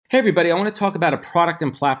Hey everybody, I want to talk about a product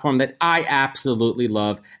and platform that I absolutely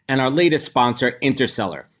love and our latest sponsor,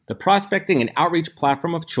 Interseller, the prospecting and outreach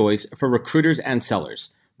platform of choice for recruiters and sellers.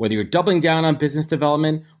 Whether you're doubling down on business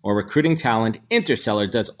development or recruiting talent,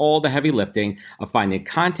 Interseller does all the heavy lifting of finding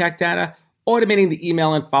contact data, automating the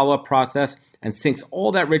email and follow-up process, and syncs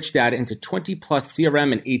all that rich data into 20 plus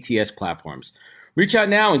CRM and ATS platforms. Reach out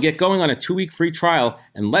now and get going on a 2-week free trial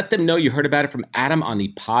and let them know you heard about it from Adam on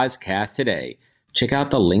the podcast today. Check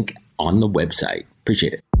out the link on the website.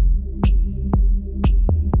 Appreciate it.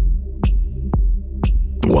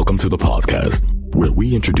 Welcome to the podcast, where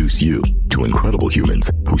we introduce you to incredible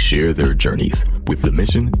humans who share their journeys with the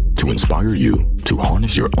mission to inspire you to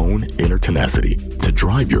harness your own inner tenacity to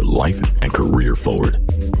drive your life and career forward.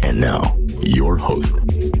 And now, your host,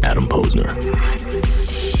 Adam Posner.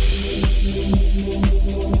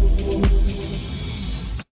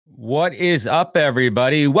 What is up,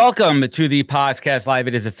 everybody? Welcome to the podcast live.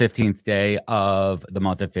 It is the 15th day of the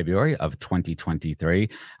month of February of 2023.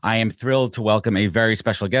 I am thrilled to welcome a very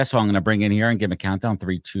special guest who I'm going to bring in here and give him a countdown.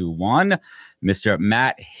 3, 2, 1. Mr.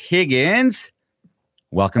 Matt Higgins.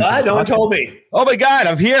 Welcome. No one told me. Oh my God,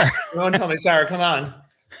 I'm here. No one told me. Sarah, come on.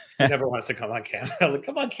 She never wants to come on Cameo.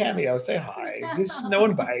 Come on Cameo, say hi. No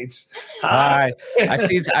one bites. Hi.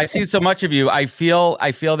 I've seen so much of you. I feel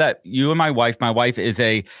that you and my wife is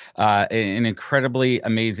an incredibly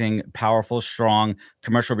amazing, powerful, strong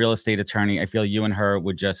commercial real estate attorney. I feel you and her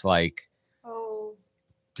would just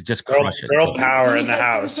crush it. Girl power in the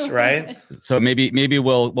house, right? So maybe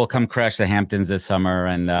we'll come crash the Hamptons this summer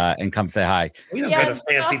and come say hi. We don't go to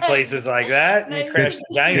fancy places like that. You crash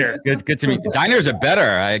the diner. Good to meet you. Diners are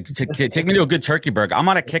better. Take me to a good turkey burger. I'm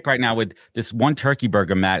on a kick right now with this one turkey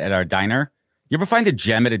burger, Matt, at our diner. You ever find a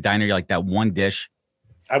gem at a diner? You're like that one dish.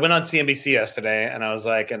 I went on CNBC yesterday and I was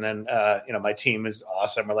like, and then, my team is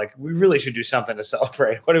awesome. We're like, we really should do something to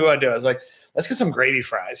celebrate. What do we want to do? I was like, let's get some gravy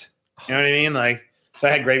fries. You know what I mean? So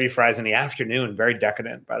I had gravy fries in the afternoon, very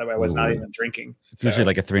decadent, by the way. I was not even drinking. It's usually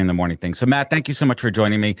like a 3 a.m. thing. So Matt, thank you so much for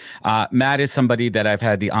joining me. Matt is somebody that I've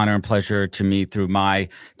had the honor and pleasure to meet through my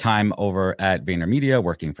time over at VaynerMedia,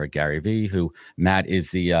 working for Gary Vee, who Matt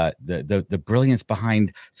is the brilliance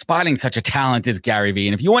behind spotting such a talent as Gary Vee.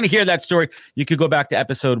 And if you want to hear that story, you could go back to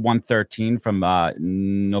episode 113 from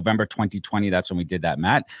November 2020. That's when we did that,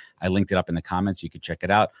 Matt. I linked it up in the comments. You could check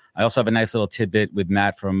it out. I also have a nice little tidbit with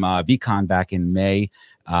Matt from VCon back in May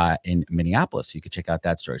in Minneapolis. You could check out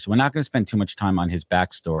that story. So we're not going to spend too much time on his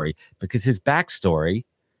backstory because his backstory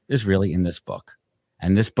is really in this book.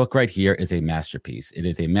 And this book right here is a masterpiece. It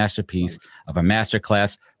is a masterpiece of a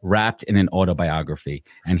masterclass wrapped in an autobiography.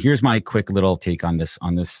 And here's my quick little take on this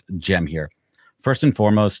gem here. First and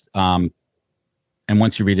foremost, and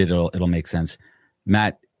once you read it, it'll make sense.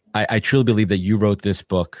 Matt, I truly believe that you wrote this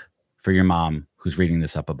book for your mom who's reading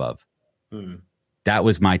this up above. That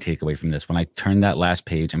was my takeaway from this. When I turned that last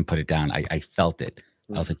page and put it down, I felt it.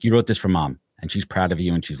 I was like, you wrote this for mom and she's proud of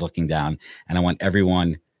you and she's looking down. And I want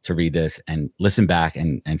everyone to read this and listen back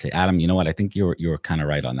and say, Adam, you know what? I think you were kind of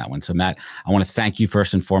right on that one. So Matt, I want to thank you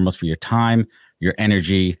first and foremost for your time, your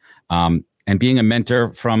energy, and being a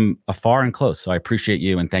mentor from afar and close. So I appreciate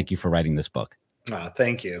you and thank you for writing this book.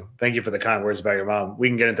 Thank you. Thank you for the kind words about your mom. We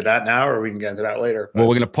can get into that now or we can get into that later. Well,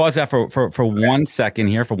 we're going to pause that for 1 second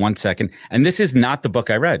here, for 1 second. And this is not the book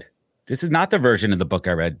I read. This is not the version of the book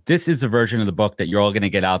I read. This is a version of the book that you're all going to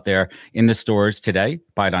get out there in the stores today.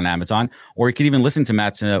 Buy it on Amazon, or you can even listen to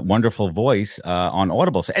Matt's wonderful voice on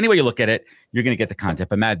Audible. So anyway you look at it, you're going to get the content.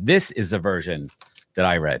 But Matt, this is the version that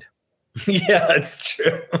I read. Yeah, that's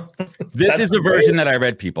true. This is the version that I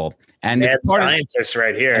read, people. And there's scientist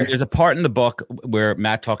right here. And there's a part in the book where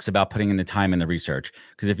Matt talks about putting in the time and the research.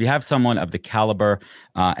 Because if you have someone of the caliber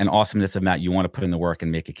and awesomeness of Matt, you want to put in the work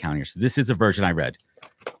and make it count here. So this is a version I read.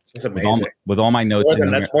 It's amazing. With all my notes.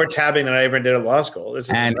 That's more tabbing than I ever did at law school. This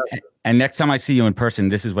is and next time I see you in person,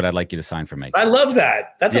 this is what I'd like you to sign for me. I love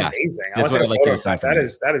that. That's amazing. That's what I'd like you to sign for me. That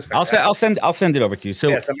is fantastic. I'll send it over to you. So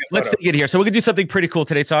let's take it here. So we're gonna do something pretty cool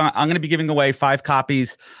today. So I'm gonna be giving away 5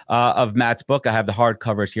 copies of Matt's book. I have the hard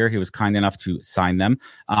covers here. He was kind enough to sign them.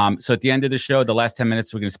 So at the end of the show, the last 10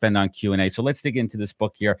 minutes we're gonna spend on Q&A. So let's dig into this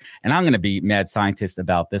book here, and I'm gonna be mad scientist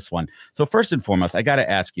about this one. So first and foremost, I gotta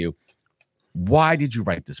ask you, why did you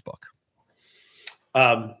write this book?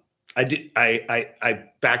 I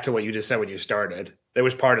back to what you just said when you started. There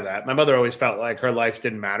was part of that. My mother always felt like her life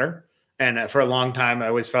didn't matter. And for a long time, I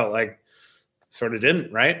always felt like sort of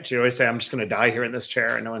didn't, right? She'd always say, I'm just going to die here in this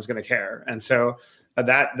chair and no one's going to care. And so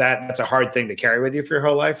that's a hard thing to carry with you for your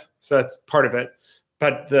whole life. So that's part of it.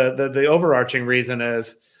 But the overarching reason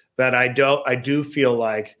is that I do feel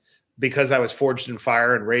like because I was forged in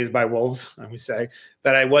fire and raised by wolves, I would say,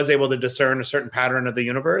 that I was able to discern a certain pattern of the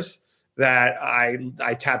universe that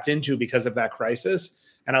I tapped into because of that crisis.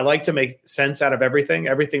 And I like to make sense out of everything.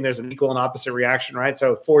 Everything, there's an equal and opposite reaction, right?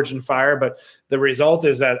 So forged in fire, but the result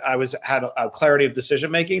is that I had a clarity of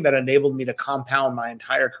decision making that enabled me to compound my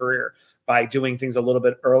entire career by doing things a little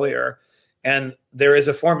bit earlier. And there is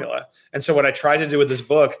a formula. And so what I tried to do with this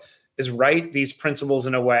book is write these principles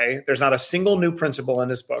in a way. There's not a single new principle in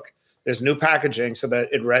this book. There's new packaging so that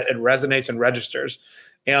it resonates and registers.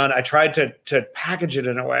 And I tried to package it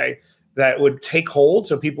in a way that would take hold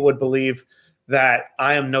so people would believe that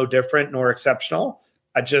I am no different nor exceptional.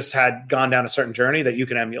 I just had gone down a certain journey that you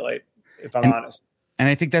can emulate, if I'm honest. And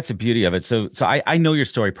I think that's the beauty of it. So I know your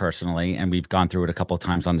story personally, and we've gone through it a couple of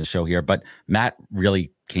times on the show here, but Matt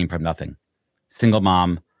really came from nothing. Single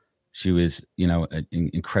mom. She was,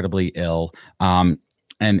 incredibly ill. And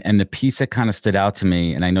the piece that kind of stood out to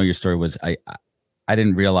me, and I know your story was, I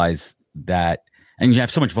didn't realize that, and you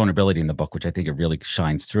have so much vulnerability in the book, which I think it really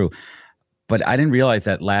shines through. But I didn't realize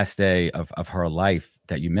that last day of her life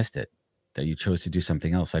that you missed it, that you chose to do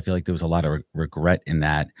something else. I feel like there was a lot of regret in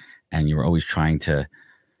that, and you were always trying to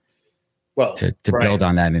build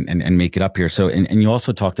on that and make it up here. So, and you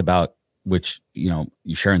also talked about, which you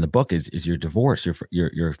share in the book, is your divorce,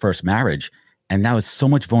 your first marriage, and that was so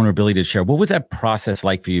much vulnerability to share. What was that process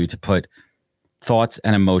like for you to put thoughts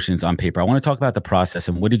and emotions on paper? I want to talk about the process,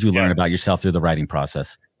 and what did you learn about yourself through the writing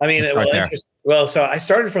process? I mean, so I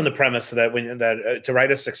started from the premise that to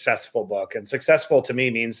write a successful book, and successful to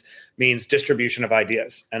me means distribution of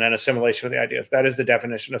ideas and then assimilation of the ideas. That is the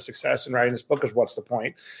definition of success in writing this book. Is what's the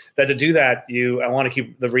point? That to do that, I want to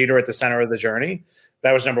keep the reader at the center of the journey.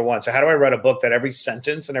 That was number one. So how do I write a book that every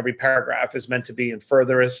sentence and every paragraph is meant to be in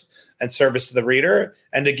furtherance and service to the reader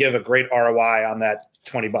and to give a great ROI on that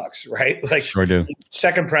 $20, right? Like, sure do.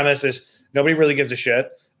 Second premise is nobody really gives a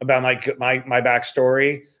shit about my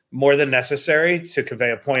backstory more than necessary to convey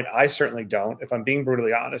a point. I certainly don't, if I'm being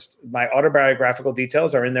brutally honest. My autobiographical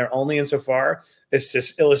details are in there only insofar as to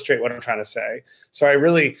illustrate what I'm trying to say. So I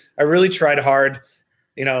really tried hard,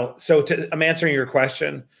 I'm answering your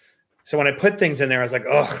question. So when I put things in there, I was like,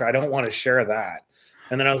 I don't want to share that.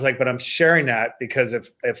 And then I was like, but I'm sharing that because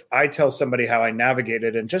if I tell somebody how I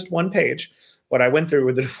navigated in just one page, what I went through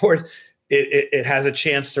with the divorce, it has a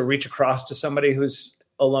chance to reach across to somebody who's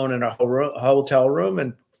alone in a hotel room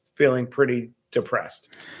and feeling pretty depressed.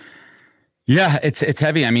 Yeah, it's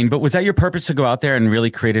heavy. I mean, but was that your purpose to go out there and really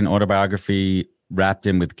create an autobiography wrapped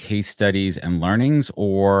in with case studies and learnings,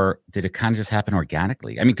 or did it kind of just happen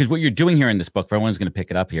organically? I mean, because what you're doing here in this book, for everyone's going to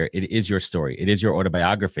pick it up here, it is your story. It is your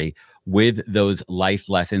autobiography with those life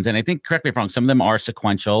lessons. And I think, correct me if I'm wrong, some of them are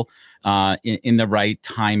sequential in the right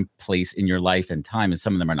time, place in your life and time, and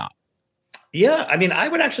some of them are not. Yeah. I mean, I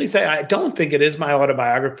would actually say I don't think it is my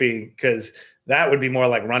autobiography, because that would be more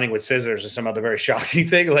like Running with Scissors or some other very shocking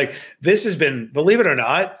thing. Like, this has been, believe it or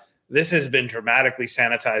not, this has been dramatically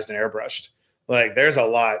sanitized and airbrushed. Like, there's a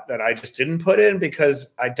lot that I just didn't put in because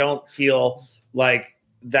I don't feel like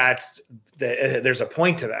there's a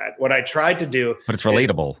point to that. What I tried to do, but it's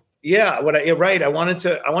relatable. I wanted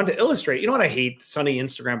to illustrate. You know what I hate? Sunny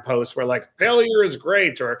Instagram posts where like failure is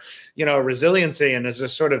great, or resiliency, and there's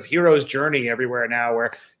this sort of hero's journey everywhere now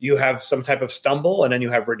where you have some type of stumble and then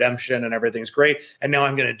you have redemption and everything's great. And now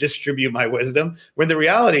I'm going to distribute my wisdom. When the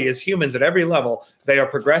reality is, humans at every level, they are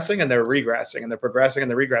progressing and they're regressing, and they're progressing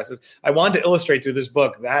and they're regresses. I wanted to illustrate through this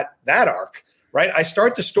book that arc. Right? I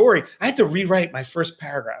start the story. I had to rewrite my first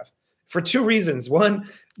paragraph for two reasons. One,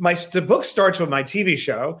 the book starts with my TV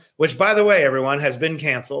show, which, by the way, everyone, has been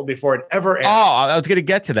canceled before it ever aired. Oh, I was going to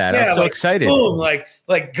get to that. Yeah, I was so excited. Boom,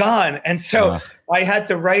 like gone. And so I had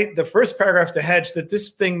to write the first paragraph to hedge that this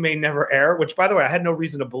thing may never air, which, by the way, I had no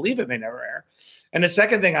reason to believe it may never air. And the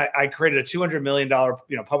second thing, I created a $200 million,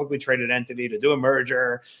 publicly traded entity to do a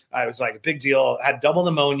merger. I was like a big deal. I had double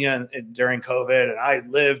pneumonia during COVID, and I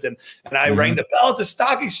lived, and I rang the bell at the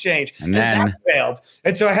stock exchange, and that failed.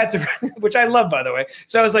 And so I had to, which I love, by the way.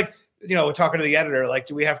 So I was like, talking to the editor, like,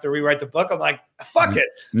 do we have to rewrite the book? I'm like, fuck it.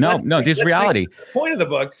 No, this is reality. The point of the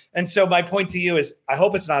book. And so my point to you is, I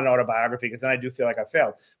hope it's not an autobiography, because then I do feel like I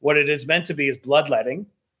failed. What it is meant to be is bloodletting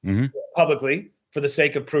publicly, for the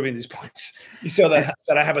sake of proving these points, so that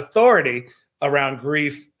I have authority around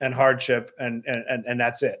grief and hardship, and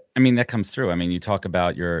that's it. I mean, that comes through. I mean, you talk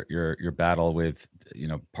about your battle with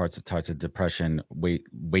parts of depression,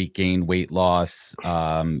 weight gain, weight loss,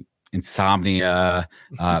 insomnia,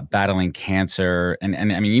 battling cancer, and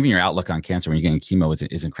I mean, even your outlook on cancer when you're getting chemo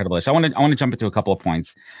is incredible. So I want to jump into a couple of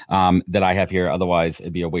points that I have here. Otherwise,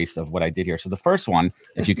 it'd be a waste of what I did here. So the first one,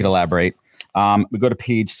 if you could elaborate. We go to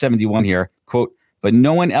page 71 here. Quote, but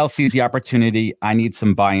no one else sees the opportunity. I need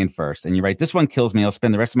some buy-in first. And you write, this one kills me. I'll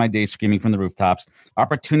spend the rest of my days screaming from the rooftops.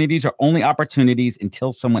 Opportunities are only opportunities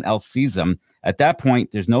until someone else sees them. At that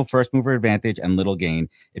point, there's no first mover advantage and little gain.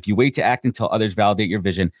 If you wait to act until others validate your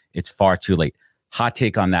vision, it's far too late. Hot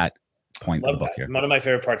take on that point of the book here. One of my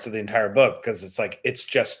favorite parts of the entire book, because it's like, it's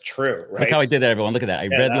just true, right? Look how I did that, everyone. Look at that. I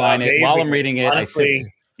redline it while I'm reading it.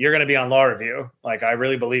 Honestly, you're going to be on law review. Like, I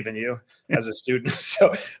really believe in you as a student.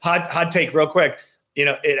 So hot take real quick. You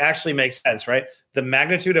know, it actually makes sense, right? The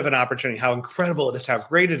magnitude of an opportunity, how incredible it is, how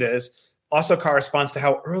great it is, also corresponds to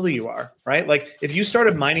how early you are, right? Like, if you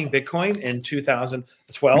started mining Bitcoin in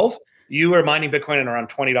 2012, you were mining Bitcoin at around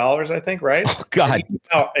 $20, I think, right? Oh, God.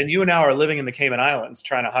 And you now are living in the Cayman Islands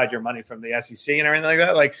trying to hide your money from the SEC and everything like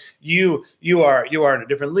that. Like, you are in a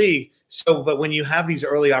different league. So, but when you have these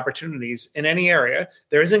early opportunities in any area,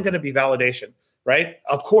 there isn't going to be validation. Right?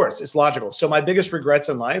 Of course, it's logical. So my biggest regrets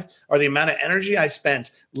in life are the amount of energy I spent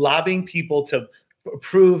lobbying people to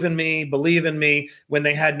approve in me, believe in me, when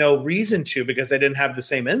they had no reason to, because they didn't have the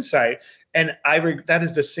same insight. And that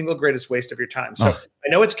is the single greatest waste of your time. So I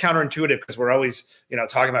know it's counterintuitive because we're always,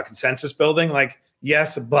 talking about consensus building. Like,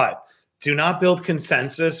 yes, but do not build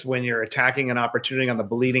consensus when you're attacking an opportunity on the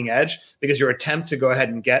bleeding edge, because your attempt to go ahead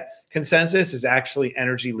and get consensus is actually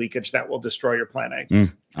energy leakage that will destroy your plan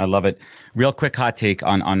A. I love it. Real quick hot take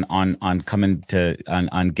on coming to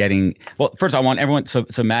on getting. Well, first I want everyone. So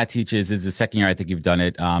Matt teaches, is the second year I think you've done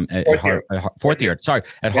it. Fourth year. Sorry,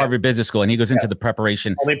 at Harvard Business School, and he goes into the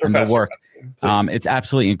preparation and the work. It's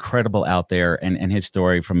absolutely incredible out there, and his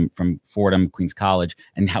story from Fordham, Queens College,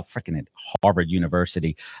 and how freaking at Harvard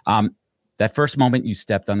University. That first moment you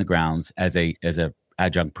stepped on the grounds as a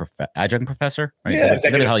adjunct professor, right? Yeah,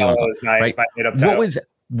 executive fellow is nice. Right?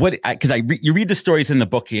 Because you read the stories in the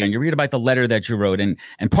book here, and you read about the letter that you wrote, and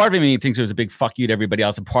part of me thinks it was a big fuck you to everybody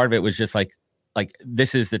else, and part of it was just like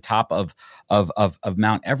this is the top of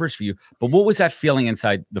Mount Everest for you. But what was that feeling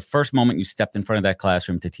inside the first moment you stepped in front of that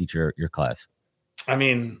classroom to teach your class? I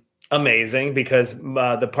mean, amazing, because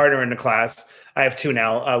the partner in the class, I have two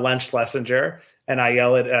now, Len Schlesinger, and I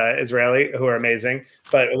yell at Israeli, who are amazing.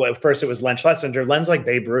 But first it was Len Schlesinger. Len's like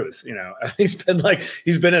Babe Ruth, he's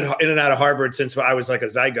been in and out of Harvard since I was like a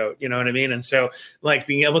zygote, you know what I mean? And so like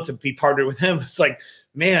being able to be partnered with him, it's like,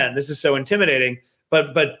 man, this is so intimidating.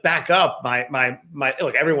 But back up, my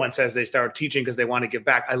look, everyone says they start teaching because they want to give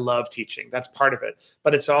back. I love teaching. That's part of it,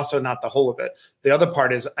 but it's also not the whole of it. The other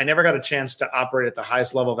part is I never got a chance to operate at the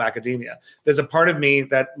highest level of academia. There's a part of me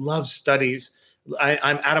that loves studies.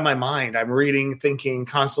 I'm out of my mind. I'm reading, thinking,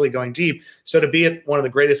 constantly going deep. So to be at one of the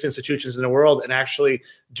greatest institutions in the world and actually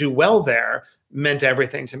do well there meant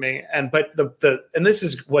everything to me. But this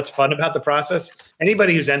is what's fun about the process.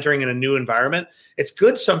 Anybody who's entering in a new environment, it's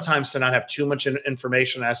good sometimes to not have too much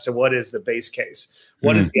information as to what is the base case,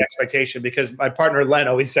 what is the expectation. Because my partner Len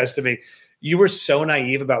always says to me, you were so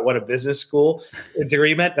naive about what a business school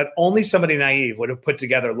degree meant that only somebody naive would have put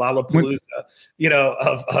together Lollapalooza,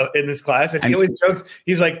 in this class. And he always jokes,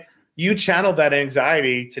 he's like, you channeled that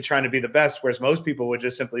anxiety to trying to be the best, whereas most people would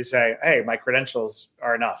just simply say, hey, my credentials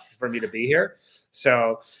are enough for me to be here.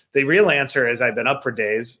 So the real answer is I've been up for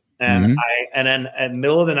days, and then in the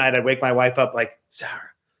middle of the night, I'd wake my wife up like, Sarah,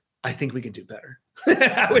 I think we can do better.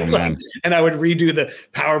 I would redo the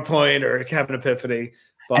PowerPoint or have an epiphany.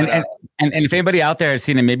 But, and if anybody out there has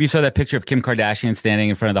seen it, maybe you saw that picture of Kim Kardashian standing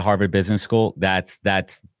in front of the Harvard Business School. That's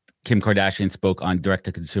Kim Kardashian spoke on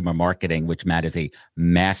direct-to-consumer marketing, which Matt is a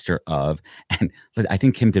master of, and I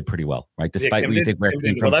think Kim did pretty well, right? Despite what you think where it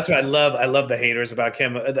came from. Well, that's what I love. I love the haters about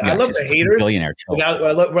Kim. I love the haters. Billionaire.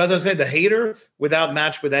 As I said, the hater without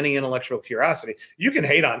match with any intellectual curiosity. You can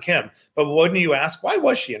hate on Kim, but wouldn't you ask, why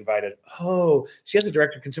was she invited? Oh, she has a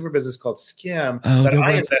direct-to-consumer business called Skim that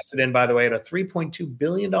I invested in, by the way, at a $3.2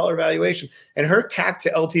 billion valuation, and her CAC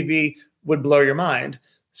to LTV would blow your mind.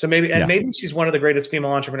 So maybe she's one of the greatest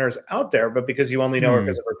female entrepreneurs out there, but because you only know her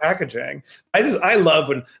because of her packaging. I love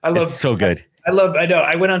it's so good. I know.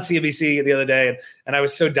 I went on CNBC the other day and I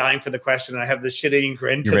was so dying for the question, and I have this shit-eating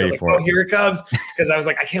grin because I'm like, oh, here it comes. Because I was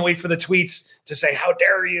like, I can't wait for the tweets to say, how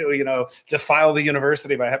dare you, defile the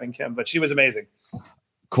university by having Kim. But she was amazing.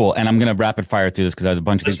 Cool. And I'm going to rapid fire through this because there's a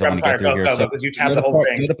bunch of things I want to get through here. So because you tapped the whole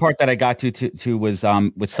thing. The other part that I got to was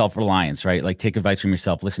with self-reliance, right? Like take advice from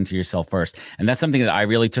yourself, listen to yourself first. And that's something that I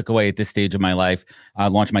really took away at this stage of my life. I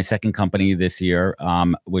launched my second company this year,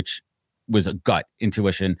 which was a gut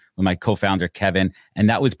intuition with my co-founder, Kevin. And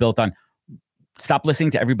that was built on stop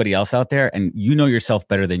listening to everybody else out there. And you know yourself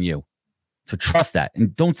better than you. So trust that.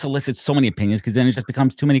 And don't solicit so many opinions because then it just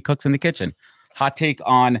becomes too many cooks in the kitchen. Hot take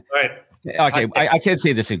on... Right. Okay, I can't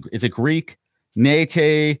say this. Is it Greek?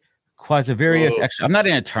 Nate Quasiverius. Actually, I'm not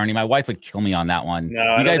an attorney. My wife would kill me on that one.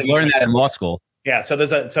 No, you guys learned that in law school. Yeah. So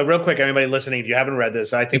so real quick, everybody listening, if you haven't read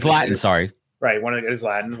this, I think it's Latin. Sorry. Right. It is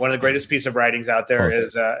Latin. One of the greatest pieces of writings out there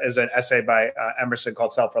is an essay by Emerson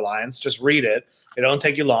called Self Reliance. Just read it. It don't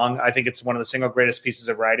take you long. I think it's one of the single greatest pieces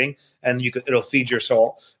of writing, and it'll feed your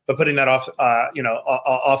soul. But putting that off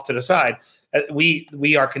to the side,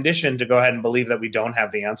 we are conditioned to go ahead and believe that we don't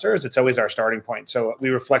have the answers. It's always our starting point. So we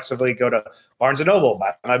reflexively go to Barnes and Noble,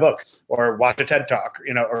 buy my book, or watch a TED Talk,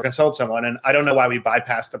 or consult someone. And I don't know why we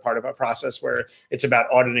bypass the part of a process where it's about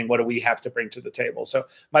auditing what do we have to bring to the table. So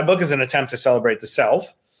my book is an attempt to celebrate the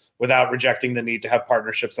self without rejecting the need to have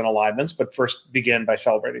partnerships and alignments, but first begin by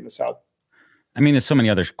celebrating the self. I mean, there's so many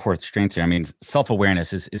other core strengths here. I mean,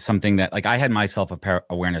 self-awareness is something that, like, I had my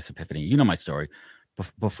self-awareness epiphany. You know my story.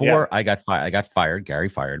 Before I got fired, Gary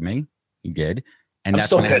fired me. He did. And I'm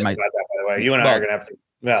still pissed about that, by the way. You and I are going to have to,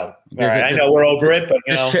 all right, I know we're over it, but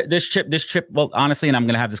this chip, well, honestly, and I'm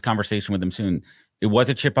going to have this conversation with him soon. It was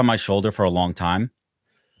a chip on my shoulder for a long time.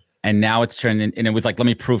 And now it's turned in, and it was like, let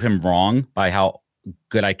me prove him wrong by how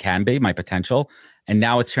good I can be, my potential. And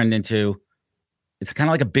now it's turned into, it's kind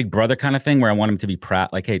of like a big brother kind of thing where I want him to be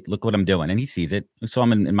proud. Like, hey, look what I'm doing. And he sees it. We saw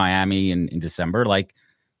him in Miami in December. Like,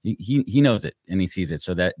 he knows it and he sees it.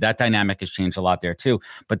 So that dynamic has changed a lot there too.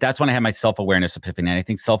 But that's when I had my self-awareness epiphany. And I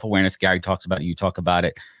think self-awareness, Gary talks about it, you talk about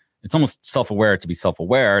it. It's almost self-aware to be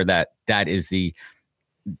self-aware that is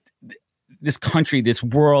this country, this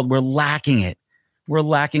world, we're lacking it. We're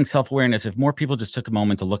lacking self-awareness. If more people just took a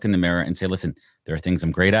moment to look in the mirror and say, listen, there are things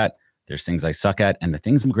I'm great at. There's things I suck at. And the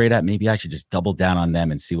things I'm great at, maybe I should just double down on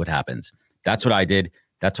them and see what happens. That's what I did.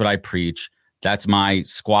 That's what I preach. That's my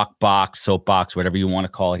squawk box, soapbox, whatever you want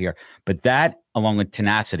to call it here. But that, along with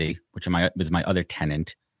tenacity, which is my other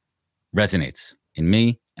tenant, resonates in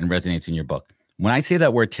me and resonates in your book. When I say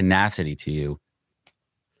that word tenacity to you,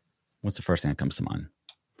 what's the first thing that comes to mind?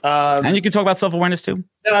 And you can talk about self-awareness too.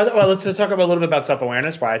 Well, let's talk about a little bit about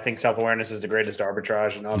self-awareness. Why I think self-awareness is the greatest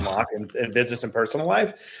arbitrage and unlock in business and personal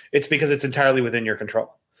life. It's because it's entirely within your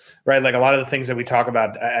control, right? Like a lot of the things that we talk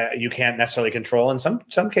about, you can't necessarily control. In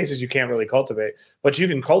some cases, you can't really cultivate, but you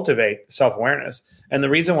can cultivate self-awareness. And the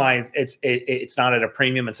reason why it's not at a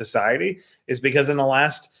premium in society is because in the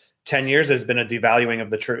last 10 years, there's been a devaluing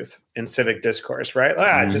of the truth in civic discourse, right?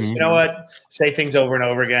 Just, you know what? Say things over and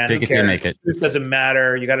over again. Take it to make it. Truth doesn't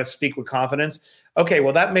matter. You got to speak with confidence. Okay,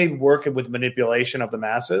 well, that may work with manipulation of the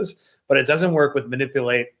masses, but it doesn't work with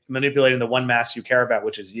manipulating the one mass you care about,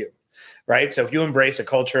 which is you, right? So if you embrace a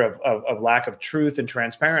culture of lack of truth and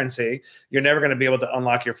transparency, you're never going to be able to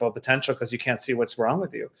unlock your full potential because you can't see what's wrong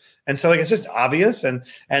with you. And so, like, it's just obvious. And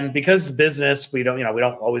because business, we don't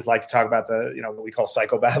always like to talk about the, what we call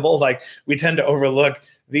psychobabble. Like, we tend to overlook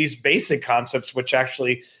these basic concepts, which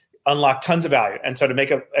actually unlock tons of value. And so to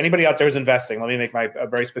make anybody out there who's investing, let me make a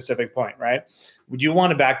very specific point, right? Would you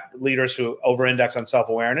want to back leaders who over-index on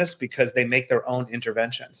self-awareness because they make their own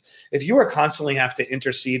interventions? If you are constantly have to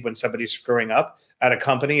intercede when somebody's screwing up at a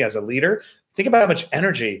company as a leader, think about how much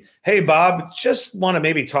energy. Hey, Bob, just want to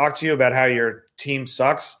maybe talk to you about how your team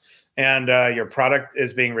sucks and your product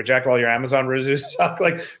is being rejected while your Amazon reviews suck.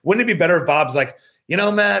 Like, wouldn't it be better if Bob's like,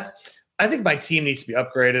 Matt, I think my team needs to be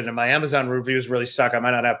upgraded and my Amazon reviews really suck. I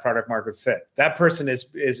might not have product market fit. That person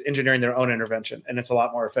is engineering their own intervention, and it's a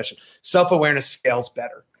lot more efficient. Self-awareness scales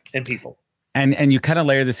better in people. And you kind of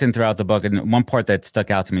layer this in throughout the book. And one part that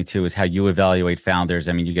stuck out to me too is how you evaluate founders.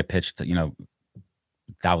 I mean, you get pitched,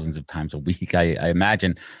 thousands of times a week, I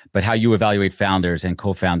imagine, but how you evaluate founders and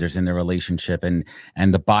co-founders in their relationship and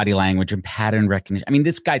the body language and pattern recognition. I mean,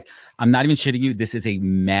 this guys, I'm not even shitting you. This is a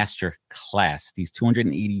master class. These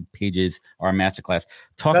 280 pages are a master class.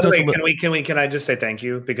 Talk to us a little. Can I just say thank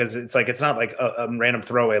you? Because it's not like a random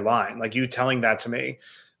throwaway line. Like, you telling that to me,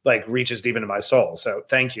 like, reaches deep into my soul. So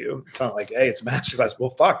thank you. It's not like, hey, it's a masterclass. Well,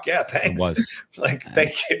 fuck yeah, thanks. It was.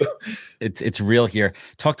 Thank you. It's real here.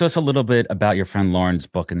 Talk to us a little bit about your friend Lauren's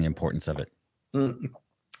book and the importance of it.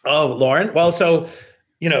 Oh, Lauren. Well, so,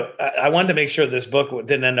 I wanted to make sure this book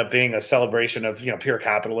didn't end up being a celebration of, pure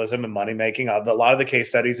capitalism and money making. A lot of the case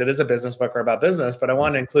studies, it is a business book or about business, but I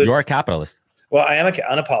wanted to include. You're a capitalist. Well, I am an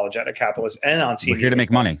unapologetic capitalist and on TV. We're here to make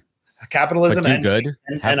money. Capitalism and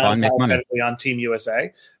fun, make money on Team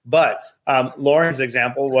USA. But Lauren's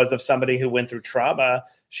example was of somebody who went through trauma.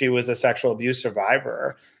 She was a sexual abuse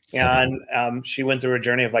survivor, and she went through a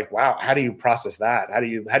journey of like, wow, how do you process that? How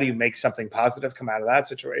do you make something positive come out of that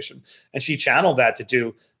situation? And she channeled that to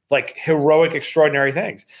do like heroic, extraordinary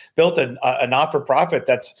things. Built a not-for-profit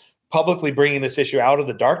that's publicly bringing this issue out of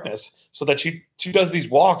the darkness, so that she does these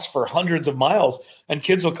walks for hundreds of miles, and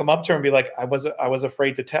kids will come up to her and be like, I was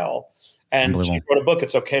afraid to tell. And she wrote a book,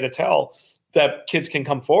 It's Okay to Tell, that kids can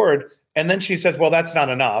come forward. And then she says, well, that's not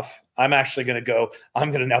enough. I'm actually going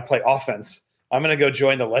to now play offense. I'm going to go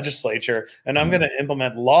join the legislature and I'm going to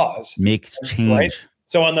implement laws. Make change. Right?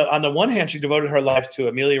 So on the one hand, she devoted her life to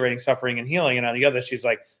ameliorating suffering and healing. And on the other, she's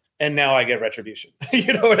like, and now I get retribution.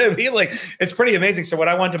 You know what I mean? Like, it's pretty amazing. So what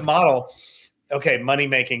I want to model, okay, money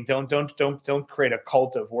making, don't create a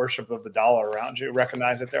cult of worship of the dollar around you.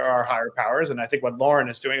 Recognize that there are higher powers. And I think what Lauren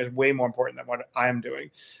is doing is way more important than what I am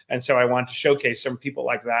doing. And so I want to showcase some people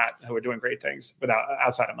like that who are doing great things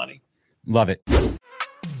outside of money. Love it.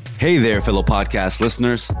 Hey there, fellow podcast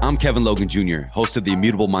listeners. I'm Kevin Logan Jr., host of the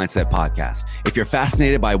Immutable Mindset Podcast. If you're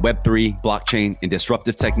fascinated by Web3, blockchain, and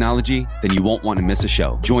disruptive technology, then you won't want to miss a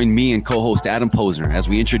show. Join me and co-host Adam Posner as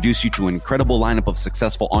we introduce you to an incredible lineup of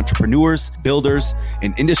successful entrepreneurs, builders,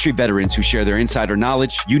 and industry veterans who share their insider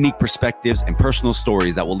knowledge, unique perspectives, and personal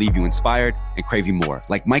stories that will leave you inspired and craving more.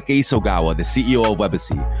 Like Micah Isogawa, the CEO of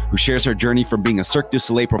Webacy, who shares her journey from being a Cirque du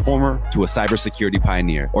Soleil performer to a cybersecurity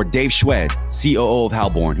pioneer. Or Dave Schwed, COO of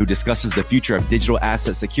Halborn, who discusses the future of digital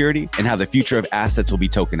asset security and how the future of assets will be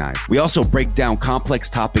tokenized. We also break down complex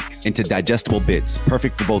topics into digestible bits,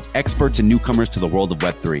 perfect for both experts and newcomers to the world of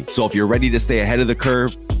Web3. So if you're ready to stay ahead of the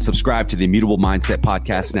curve, subscribe to the Immutable Mindset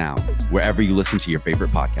Podcast now, wherever you listen to your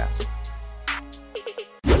favorite podcasts.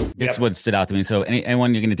 This is what stood out to me. So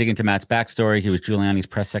anyone, you're going to dig into Matt's backstory. He was Giuliani's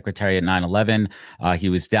press secretary at 9/11. He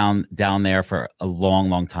was down there for a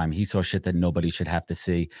long time. He saw shit that nobody should have to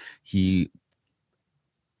see.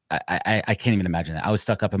 I can't even imagine that. I was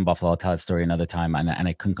stuck up in Buffalo. I'll tell that story another time, and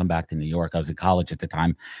I couldn't come back to New York. I was in college at the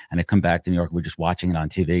time, and I come back to New York. We're just watching it on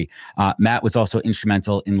TV. Matt was also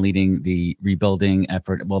instrumental in leading the rebuilding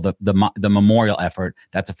effort. Well, the memorial effort.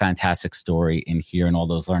 That's a fantastic story in here and all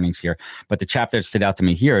those learnings here. But the chapter that stood out to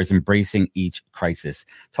me here is embracing each crisis.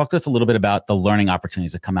 Talk to us a little bit about the learning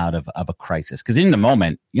opportunities that come out of a crisis, because in the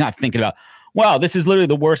moment you're not thinking about, wow, this is literally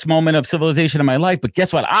the worst moment of civilization in my life. But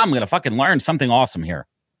guess what? I'm going to fucking learn something awesome here.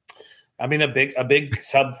 I mean, a big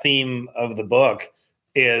sub theme of the book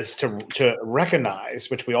is to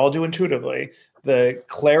recognize, which we all do intuitively, the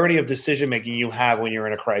clarity of decision making you have when you're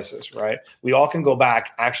in a crisis. Right? We all can go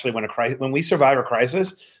back. Actually, when we survive a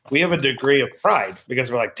crisis, we have a degree of pride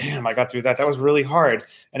because we're like, "Damn, I got through that. That was really hard."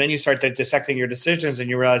 And then you start dissecting your decisions, and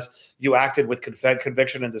you realize you acted with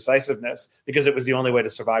conviction and decisiveness because it was the only way to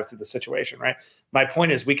survive through the situation. Right? My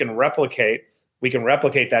point is, we can replicate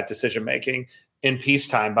that decision making in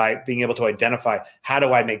peacetime by being able to identify, how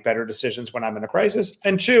do I make better decisions when I'm in a crisis?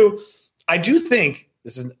 And two, I do think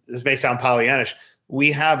this may sound Pollyannish.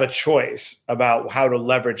 We have a choice about how to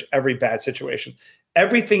leverage every bad situation.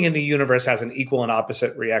 Everything in the universe has an equal and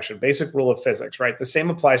opposite reaction. Basic rule of physics, right? The same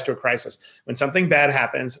applies to a crisis. When something bad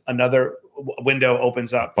happens, another window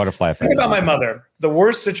opens up. Butterfly effect. Think about my mother. The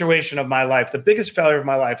worst situation of my life, the biggest failure of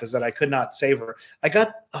my life is that I could not save her. I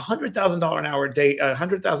got $100,000 an hour day,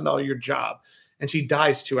 $100,000 a year job, and she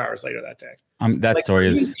dies 2 hours later that day. That story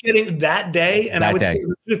is... Are you kidding? That day? And I would say,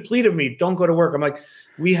 she pleaded me, don't go to work. I'm like,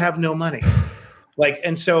 we have no money. But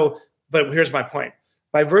here's my point.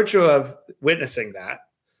 By virtue of witnessing that,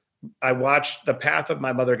 I watched the path of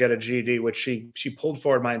my mother get a GED, which she pulled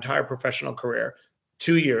forward my entire professional career,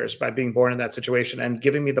 2 years by being born in that situation and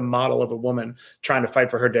giving me the model of a woman trying to fight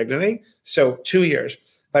for her dignity. So 2 years.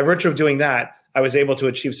 By virtue of doing that, I was able to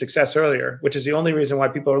achieve success earlier, which is the only reason why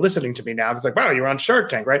people are listening to me now. It's like, wow, you're on Shark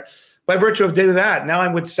Tank, right? By virtue of doing that, now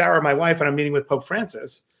I'm with Sarah, my wife, and I'm meeting with Pope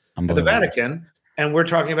Francis at the Vatican. And we're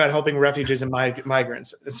talking about helping refugees and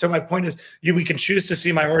migrants. And so my point is, we can choose to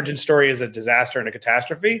see my origin story as a disaster and a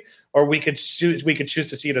catastrophe, or we could choose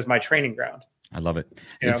to see it as my training ground. I love it.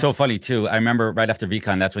 It's so funny too. I remember right after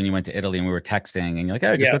VCon, that's when you went to Italy and we were texting, and you're like,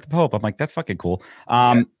 "Oh, I just met the Pope." I'm like, "That's fucking cool."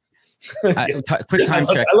 Quick time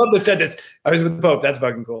check. I love the sentence. I was with the Pope. That's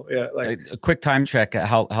fucking cool. Yeah. A quick time check.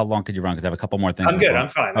 How long could you run? Because I have a couple more things. I'm good. I'm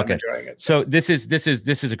fine. Okay. I'm enjoying it. So this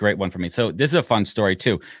is a great one for me. So this is a fun story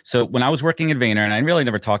too. So when I was working at Vayner, and I really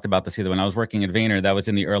never talked about this either. When I was working at Vayner, that was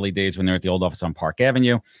in the early days when they were at the old office on Park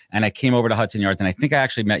Avenue, and I came over to Hudson Yards, and I think I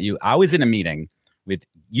actually met you. I was in a meeting with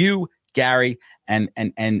you, Gary, and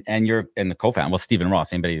the co-founder. Well, Stephen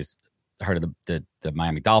Ross. Anybody who's heard of the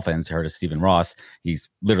Miami Dolphins, heard of Stephen Ross. He's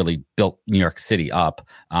literally built New York City up.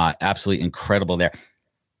 Absolutely incredible there.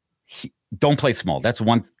 Don't play small. That's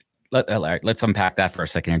one. Let's unpack that for a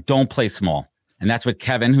second here. Don't play small. And that's what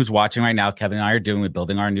Kevin, who's watching right now, Kevin and I are doing. We're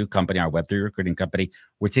building our new company, our Web3 recruiting company.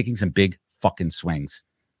 We're taking some big fucking swings.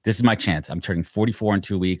 This is my chance. I'm turning 44 in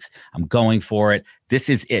 2 weeks. I'm going for it. This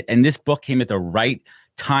is it. And this book came at the right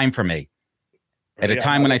time for me. At a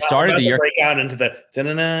time when I started the year, break out into the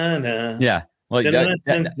da-na-na-na. Yeah. Well,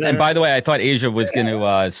 and by the way, I thought Asia was going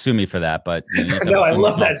to sue me for that, but no, I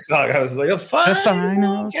love that song. I was like, the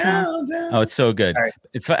final countdown. Oh, it's so good. Right.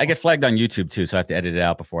 I get flagged on YouTube too, so I have to edit it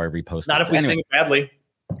out before I repost. Not if we sing it badly.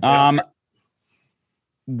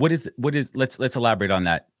 What is? Let's elaborate on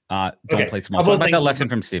that. Don't play small. What about that lesson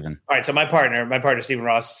from Stephen? All right. So my partner, Stephen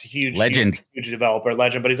Ross, is huge legend, huge developer,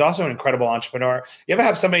 legend, but he's also an incredible entrepreneur. You ever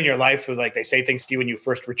have somebody in your life who like they say things to you when you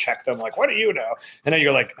first reject them, like, what do you know? And then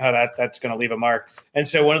you're like, oh, that's going to leave a mark. And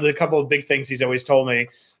so one of the couple of big things he's always told me,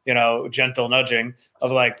 gentle nudging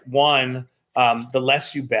of like, one, the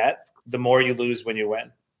less you bet, the more you lose when you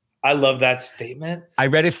win. I love that statement. I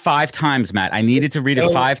read it 5 times, Matt. I needed to read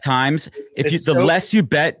it 5 times. The less you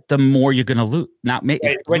bet, the more you're going to lose.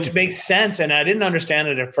 Which makes sense. And I didn't understand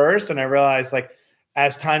it at first. And I realized like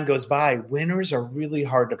as time goes by, winners are really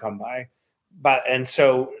hard to come by. And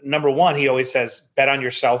so number one, he always says, bet on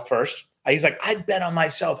yourself first. He's like, I'd bet on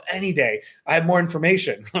myself any day. I have more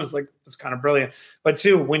information. I was like, that's kind of brilliant. But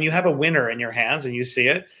 2, when you have a winner in your hands and you see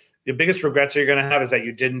it, the biggest regrets you're going to have is that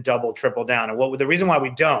you didn't double, triple down. And the reason why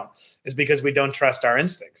we don't is because we don't trust our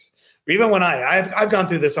instincts. Even when I've gone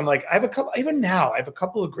through this, I'm like, I have a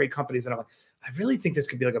couple of great companies and I'm like, I really think this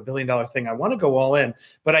could be like $1 billion thing. I want to go all in,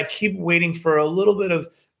 but I keep waiting for a little bit of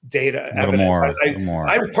data evidence.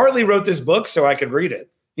 I partly wrote this book so I could read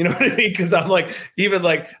it. You know what I mean? Because I'm like,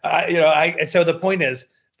 so the point is,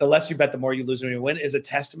 the less you bet, the more you lose when you win is a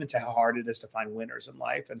testament to how hard it is to find winners in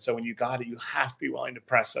life. And so when you got it, you have to be willing to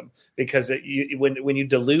press them because when you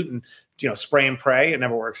dilute and spray and pray, it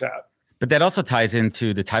never works out. But that also ties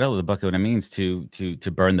into the title of the book, what it means to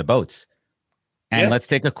burn the boats. And let's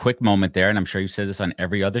take a quick moment there. And I'm sure you said this on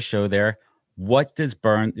every other show there. What does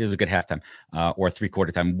burn is a good halftime or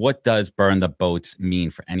 3/4 time? What does burn the boats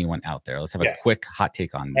mean for anyone out there? Let's have a quick hot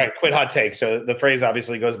take on that. All right, quick hot take. So the phrase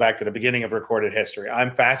obviously goes back to the beginning of recorded history.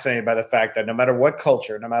 I'm fascinated by the fact that no matter what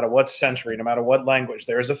culture, no matter what century, no matter what language,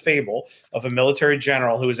 there is a fable of a military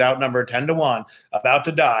general who was outnumbered 10-1, about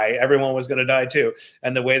to die. Everyone was going to die too.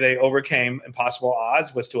 And the way they overcame impossible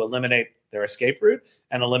odds was to eliminate their escape route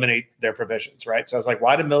and eliminate their provisions, right? So I was like,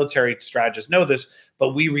 why do military strategists know this,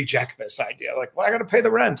 but we reject this idea? Like, well, I got to pay the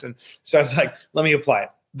rent. And so I was like, let me apply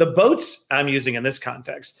it. The boats I'm using in this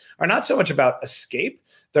context are not so much about escape.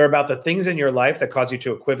 They're about the things in your life that cause you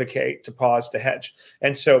to equivocate, to pause, to hedge.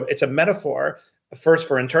 And so it's a metaphor first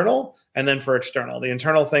for internal and then for external. The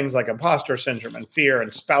internal things like imposter syndrome and fear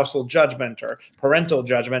and spousal judgment or parental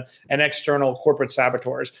judgment and external corporate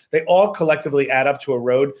saboteurs. They all collectively add up to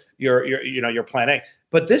erode your plan A.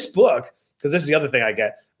 But this book, because this is the other thing I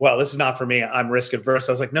get, well, this is not for me. I'm risk averse.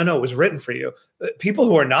 I was like, no, it was written for you. People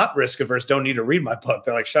who are not risk averse don't need to read my book.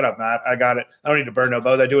 They're like, shut up, Matt. I got it. I don't need to burn no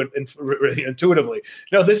boats. I do it really intuitively.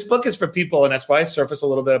 No, this book is for people. And that's why I surface a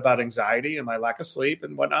little bit about anxiety and my lack of sleep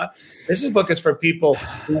and whatnot. This book is for people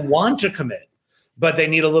who want to commit, but they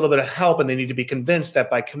need a little bit of help and they need to be convinced that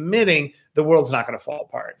by committing, the world's not going to fall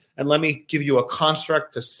apart. And let me give you a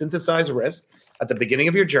construct to synthesize risk at the beginning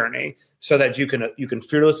of your journey so that you can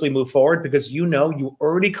fearlessly move forward because you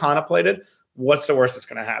already contemplated what's the worst that's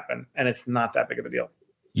going to happen. And it's not that big of a deal.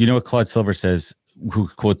 You know what Claude Silver says, who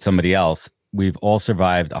quotes somebody else, we've all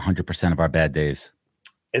survived 100% of our bad days.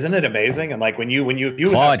 Isn't it amazing? And like when you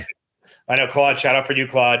Claude. I know Claude, shout out for you,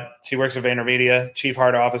 Claude. She works at VaynerMedia, chief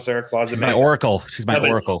heart officer. Claude's my oracle. She's my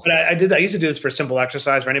oracle. But I used to do this for simple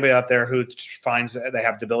exercise for anybody out there who finds that they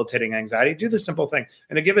have debilitating anxiety. Do this simple thing.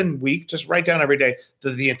 In a given week, just write down every day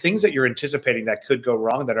the things that you're anticipating that could go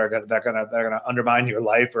wrong, that are going to undermine your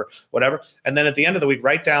life or whatever. And then at the end of the week,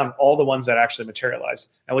 write down all the ones that actually materialize.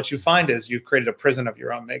 And what you find is you've created a prison of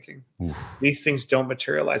your own making. Oof. These things don't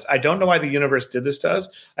materialize. I don't know why the universe did this to us.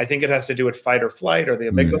 I think it has to do with fight or flight or the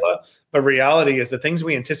amygdala. But reality is the things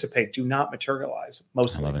we anticipate do not materialize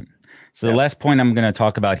mostly. I love it. So the last point I'm going to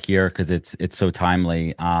talk about here, because it's so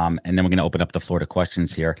timely, and then we're going to open up the floor to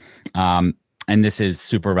questions here. And this is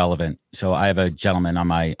super relevant. So I have a gentleman on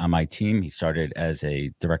my team. He started as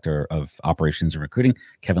a director of operations and recruiting,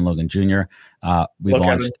 Kevin Logan Jr. We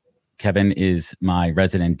launched. Kevin is my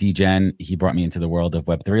resident DGen. He brought me into the world of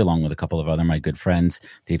Web3 along with a couple of other my good friends,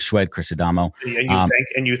 Dave Schwed, Chris Adamo.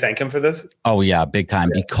 And you thank him for this? Oh yeah, big time.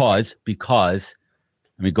 Yeah. Because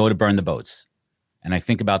let me go to burn the boats. And I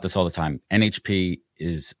think about this all the time. NHP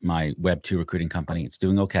is my Web2 recruiting company. It's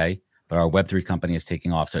doing okay, but our Web3 company is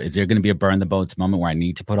taking off. So is there going to be a burn the boats moment where I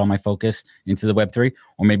need to put all my focus into the Web3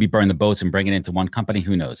 or maybe burn the boats and bring it into one company?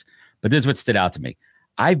 Who knows? But this is what stood out to me.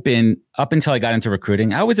 I've been, up until I got into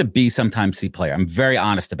recruiting, I was a B, sometimes C player. I'm very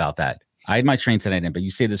honest about that. I had my strengths and I didn't, but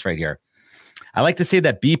you say this right here. I like to say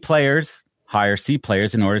that B players hire C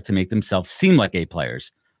players in order to make themselves seem like A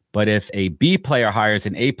players. But if a B player hires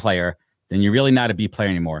an A player, then you're really not a B player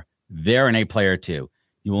anymore. They're an A player too.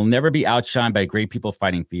 You will never be outshined by great people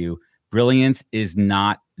fighting for you. Brilliance is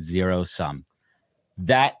not zero sum.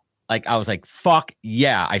 That, like, I was like, fuck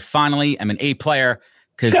yeah, I finally am an A player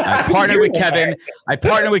because I partnered with Kevin. I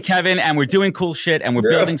partnered with Kevin, and we're doing cool shit, and we're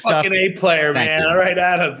building stuff. You're a fucking A player, man. All right,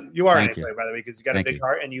 Adam. You are an A player, by the way, because you got a big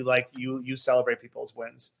heart, and you celebrate people's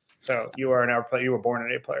wins. So you are an A player. You were born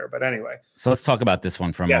an A player. But anyway. So let's talk about this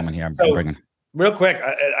one for a moment here. I'm bringing. Real quick,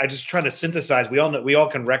 I just trying to synthesize. We all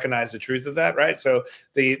can recognize the truth of that, right? So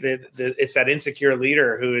it's that insecure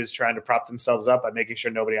leader who is trying to prop themselves up by making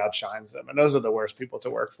sure nobody outshines them, and those are the worst people to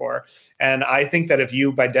work for. And I think that if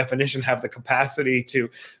you, by definition, have the capacity to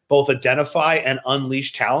both identify and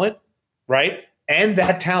unleash talent, right, and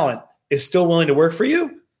that talent is still willing to work for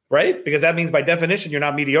you, right? Because that means by definition, you're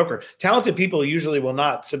not mediocre. Talented people usually will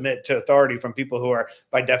not submit to authority from people who are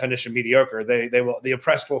by definition mediocre. The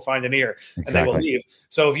oppressed will find an ear and they will leave.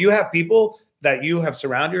 So if you have people that you have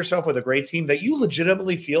surrounded yourself with a great team that you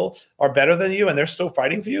legitimately feel are better than you and they're still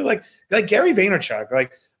fighting for you, like Gary Vaynerchuk,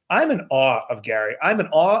 like I'm in awe of Gary. I'm in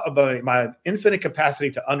awe about my infinite capacity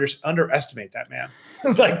to underestimate that man.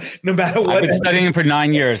 Like no matter what. I've been studying him for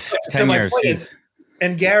 9 years, 10 years.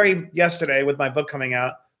 And Gary yesterday with my book coming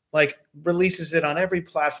out, like releases it on every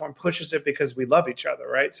platform, pushes it because we love each other,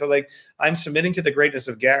 right? So like I'm submitting to the greatness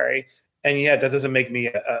of Gary, and yet that doesn't make me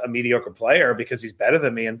a mediocre player because he's better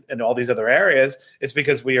than me in all these other areas. It's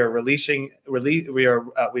because we are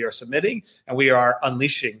we are submitting, and we are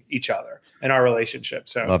unleashing each other in our relationship.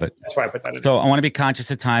 So love it. That's why I put that in. So I want to be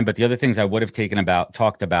conscious of time, but the other things I would have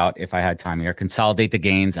talked about if I had time here, consolidate the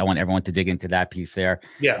gains. I want everyone to dig into that piece there.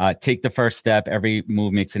 Yeah. Take the first step. Every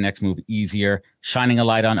move makes the next move easier. Shining a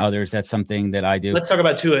light on others. That's something that I do. Let's talk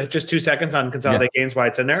about just 2 seconds on consolidate gains. Why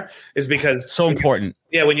it's in there is because so important.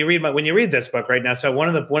 Yeah. When you read this book right now, so one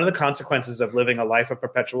of the consequences of living a life of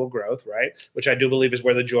perpetual growth, right, which I do believe is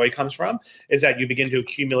where the joy comes from, is that you begin to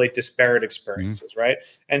accumulate disparate experiences, right?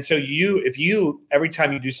 And so if you every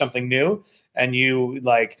time you do something new and you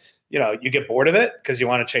you get bored of it because you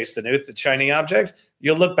want to chase the shiny object,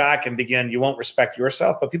 you'll look back and you won't respect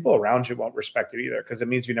yourself, but people around you won't respect you either because it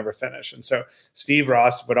means you never finish. And so Steve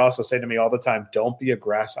Ross would also say to me all the time, don't be a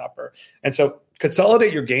grasshopper. And so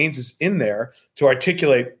consolidate your gains is in there to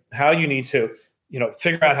articulate how you need to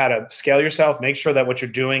figure out how to scale yourself, make sure that what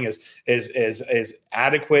you're doing is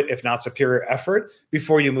adequate, if not superior effort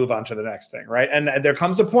before you move on to the next thing. Right. And there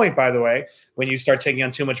comes a point, by the way, when you start taking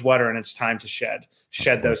on too much water and it's time to shed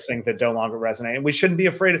those things that no longer resonate. And we shouldn't be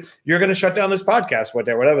afraid you're going to shut down this podcast,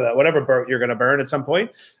 whatever burn you're going to burn at some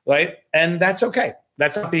point. Right. And that's okay.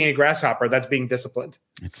 That's not being a grasshopper. That's being disciplined.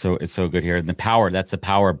 It's so good here. That's the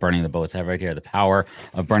power of burning the boats. I have right here, the power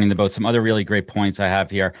of burning the boats. Some other really great points I have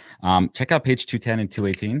here. Check out page 210 and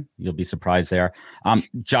 218. You'll be surprised there.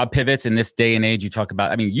 Job pivots in this day and age. You talk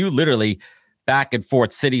about, you literally back and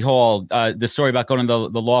forth, City Hall, the story about going to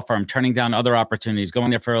the law firm, turning down other opportunities,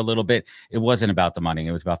 going there for a little bit. It wasn't about the money.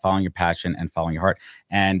 It was about following your passion and following your heart.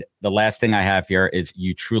 And the last thing I have here is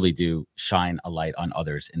you truly do shine a light on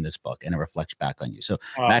others in this book, and it reflects back on you. So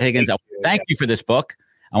Matt Higgins, thank you for this book.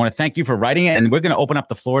 I want to thank you for writing it. And we're going to open up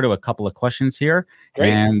the floor to a couple of questions here.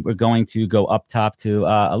 Great. And we're going to go up top to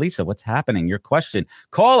Elisa. What's happening? Your question.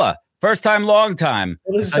 Caller. First time, long time.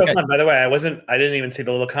 Well, this is so fun. By the way, I didn't even see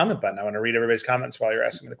the little comment button. I want to read everybody's comments while you're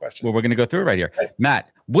asking me the question. Well, we're going to go through it right here. Right.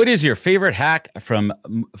 Matt, what is your favorite hack from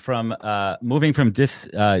moving from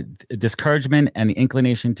discouragement and the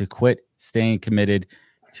inclination to quit, staying committed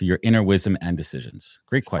to your inner wisdom and decisions?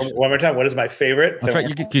 Great question. One more time. What is my favorite? That's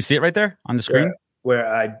right. Can you see it right there on the screen?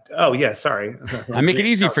 Sorry. I make it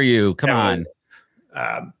easy for you. Come on.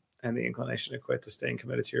 And the inclination to quit to staying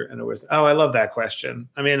committed to your inner wisdom. Oh, I love that question.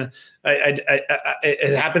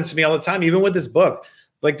 It happens to me all the time, even with this book.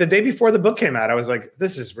 Like the day before the book came out, I was like,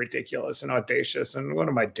 this is ridiculous and audacious. And what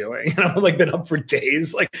am I doing? And I've been up for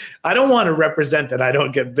days. Like, I don't want to represent that I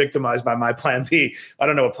don't get victimized by my plan B. I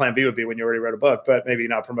don't know what plan B would be when you already wrote a book, but maybe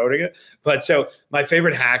not promoting it. But so my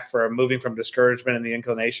favorite hack for moving from discouragement and the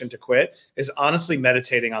inclination to quit is honestly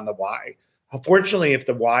meditating on the why. Unfortunately, if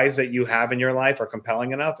the whys that you have in your life are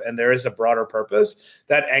compelling enough and there is a broader purpose,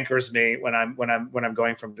 that anchors me when I'm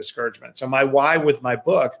going from discouragement. So my why with my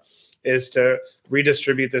book is to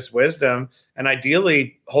redistribute this wisdom and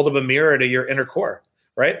ideally hold up a mirror to your inner core,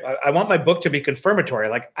 right? I want my book to be confirmatory.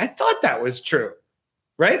 Like, I thought that was true,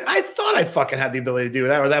 right? I thought I fucking had the ability to do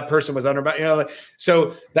that, or that person was under,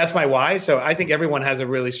 so that's my why. So I think everyone has a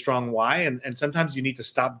really strong why. And sometimes you need to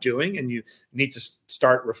stop doing and you need to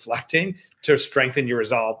start reflecting to strengthen your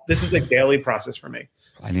resolve. This is a daily process for me.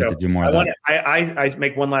 I need to do more of that. I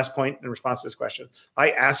make one last point in response to this question.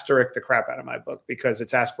 I asterisk the crap out of my book because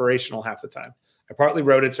it's aspirational half the time. I partly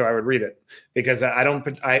wrote it so I would read it because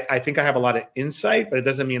I think I have a lot of insight, but it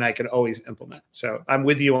doesn't mean I can always implement. So I'm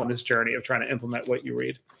with you on this journey of trying to implement what you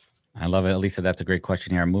read. I love it. Elisa, that's a great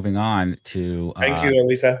question here. Moving on to thank you,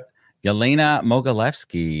 Elisa. Yelena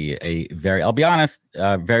Mogilevsky, I'll be honest,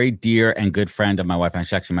 a very dear and good friend of my wife. And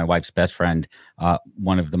she's actually my wife's best friend,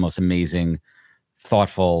 one of the most amazing,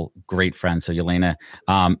 thoughtful, great friends. So Yelena,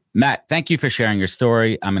 Matt, thank you for sharing your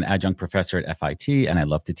story. I'm an adjunct professor at FIT and I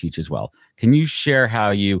love to teach as well. Can you share how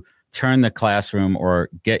you turn the classroom or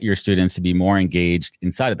get your students to be more engaged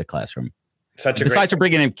inside of the classroom? Besides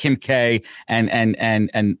bringing in Kim K and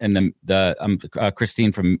the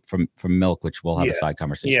Christine from Milk, which we'll have a side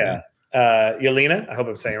conversation. Yeah. Yelena, I hope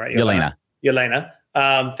I'm saying it right. Yelena.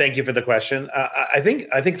 Thank you for the question. I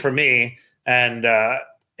think for me, and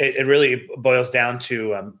it really boils down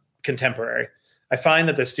to contemporary. I find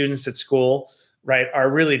that the students at school, right, are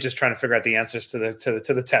really just trying to figure out the answers to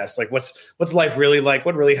the test. Like what's life really like?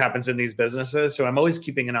 What really happens in these businesses? So I'm always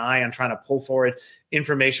keeping an eye on trying to pull forward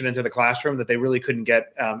information into the classroom that they really couldn't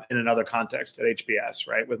get in another context at HBS,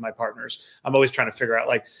 right? With my partners, I'm always trying to figure out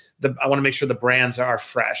I want to make sure the brands are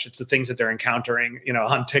fresh. It's the things that they're encountering,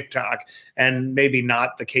 on TikTok, and maybe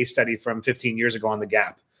not the case study from 15 years ago on the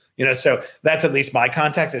Gap. So that's at least my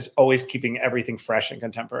context is always keeping everything fresh and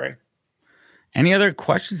contemporary. Any other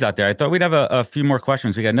questions out there? I thought we'd have a few more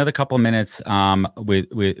questions. We got another couple of minutes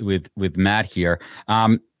with Matt here.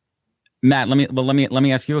 Matt, let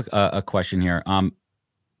me ask you a question here.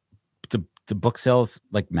 Do book sales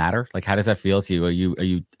matter? How does that feel to you? Are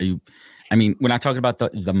you? I mean, we're not talking about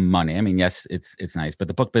the money. I mean, yes, it's nice, but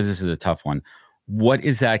the book business is a tough one. What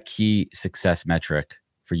is that key success metric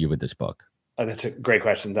for you with this book? Oh, that's a great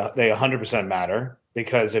question. They 100% matter.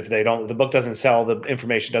 Because if the book doesn't sell, the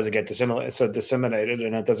information doesn't get disseminated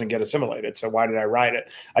and it doesn't get assimilated. So why did I write it?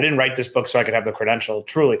 I didn't write this book so I could have the credential.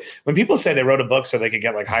 Truly, when people say they wrote a book so they could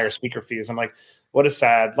get higher speaker fees, I'm like, what a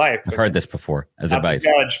sad life. I've heard this before as advice.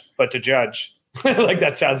 Not to judge, but to judge.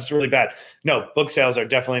 That sounds really bad. No, book sales are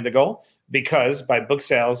definitely the goal because by book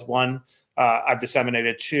sales, one, I've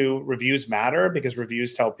disseminated. 2, reviews matter because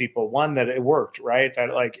reviews tell people, 1, that it worked, right?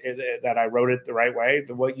 That I wrote it the right way.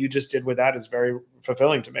 What you just did with that is very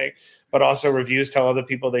fulfilling to me. But also reviews tell other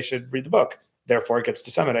people they should read the book. Therefore, it gets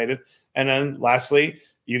disseminated. And then lastly,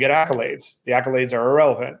 you get accolades. The accolades are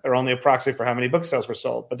irrelevant. They're only a proxy for how many book sales were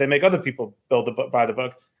sold. But they make other people buy the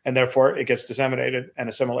book. And therefore, it gets disseminated and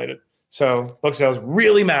assimilated. So book sales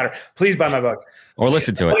really matter. Please buy my book. Or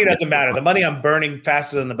listen to it. The money doesn't matter. The money I'm burning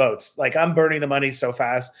faster than the boats. I'm burning the money so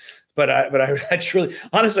fast. But I truly,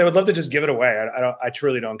 honestly, I would love to just give it away. I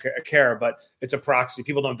truly don't care, but it's a proxy.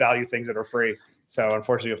 People don't value things that are free. So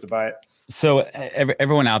unfortunately, you have to buy it. So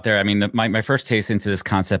everyone out there, I mean, my first taste into this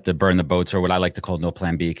concept of burn the boats, or what I like to call no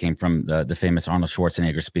plan B, came from the famous Arnold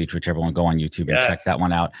Schwarzenegger speech, which everyone go on YouTube and check that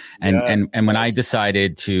one out. And when I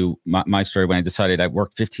decided my story, when I decided I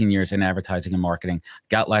worked 15 years in advertising and marketing,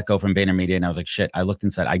 got let go from VaynerMedia, and I was like, shit, I looked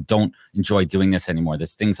inside. I don't enjoy doing this anymore.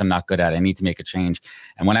 There's things I'm not good at. I need to make a change.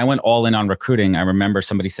 And when I went all in on recruiting, I remember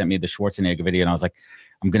somebody sent me the Schwarzenegger video and I was like,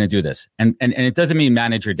 I'm going to do this. And it doesn't mean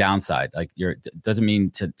manage your downside. Doesn't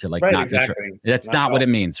mean to right, not, exactly. That's not what it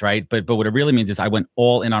means. Right. But what it really means is I went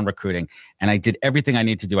all in on recruiting and I did everything I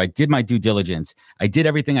need to do. I did my due diligence. I did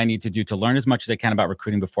everything I need to do to learn as much as I can about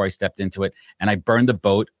recruiting before I stepped into it. And I burned the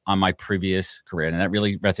boat on my previous career. And that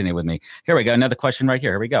really resonated with me. Here we go. Another question right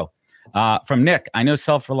here. Here we go. From Nick, I know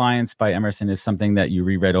Self Reliance by Emerson is something that you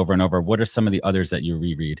reread over and over. What are some of the others that you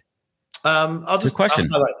reread? I'll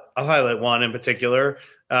highlight one in particular.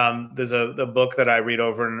 There's a book that I read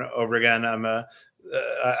over and over again. I'm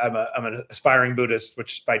an aspiring Buddhist,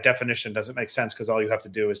 which by definition doesn't make sense because all you have to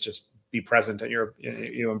do is just be present and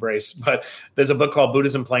you embrace. But there's a book called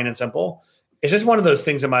Buddhism Plain and Simple. It's just one of those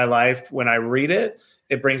things in my life. When I read it,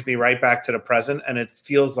 it brings me right back to the present, and it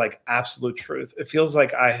feels like absolute truth. It feels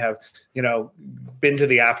like I have, been to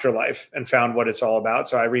the afterlife and found what it's all about.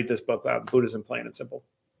 So I read this book, Buddhism Plain and Simple.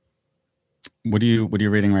 What are you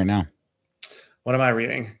reading right now? What am I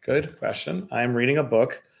reading? Good question. I'm reading a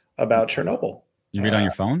book about Chernobyl. You read on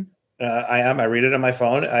your phone? I am. I read it on my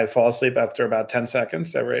phone. I fall asleep after about 10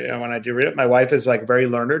 seconds when I do read it. My wife is very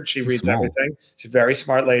learned. She's reads smart. Everything. She's a very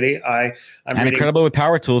smart lady. I'm reading, incredible with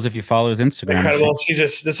power tools if you follow his Instagram. Incredible.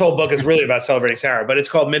 This whole book is really about celebrating Sarah, but it's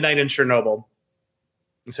called Midnight in Chernobyl.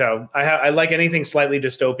 So I like anything slightly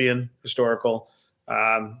dystopian, historical.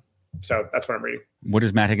 So that's what I'm reading. What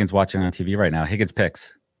is Matt Higgins watching on TV right now? Higgins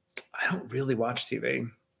picks. I don't really watch TV.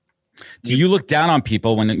 Do you look down on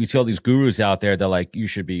people when you see all these gurus out there? They're like, you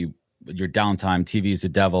should be your downtime. TV is the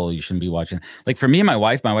devil. You shouldn't be watching. Like for me and my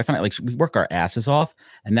wife and I, like we work our asses off.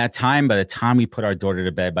 And that time, by the time we put our daughter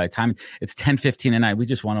to bed, by the time it's 10:15 at night, we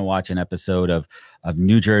just want to watch an episode of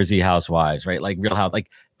New Jersey Housewives, right? Like Real House,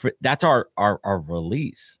 that's our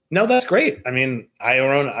release. No, that's great. I mean, I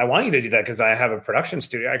want you to do that because I have a production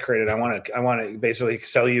studio I created. I want to basically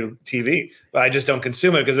sell you TV, but I just don't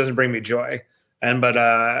consume it because it doesn't bring me joy.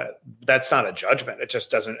 But that's not a judgment. It just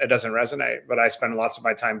doesn't resonate. But I spend lots of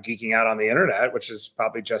my time geeking out on the internet, which is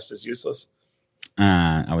probably just as useless.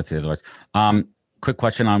 I would say otherwise. Quick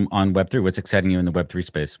question on Web3. What's exciting you in the Web3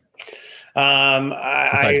 space?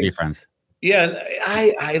 Besides be friends. Yeah,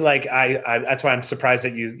 I that's why I'm surprised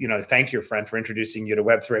that you thank your friend for introducing you to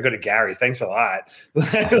Web3. I go to Gary. Thanks a lot.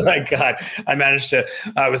 Like God,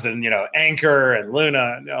 I was in, Anchor and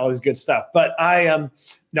Luna and all this good stuff. But I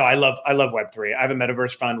love Web3. I have a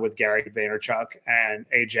metaverse fund with Gary Vaynerchuk and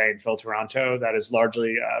AJ and Phil Toronto that is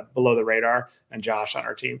largely below the radar, and Josh on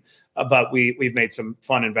our team. But we've made some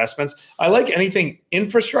fun investments. I like anything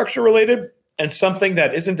infrastructure related and something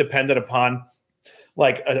that isn't dependent upon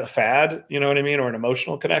like a fad, you know what I mean, or an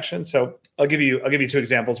emotional connection. So I'll give you 2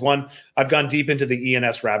 examples. One, I've gone deep into the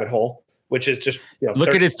ENS rabbit hole, which is just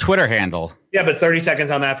look at his Twitter handle. Yeah, but 30 seconds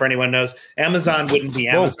on that for anyone knows. Amazon wouldn't be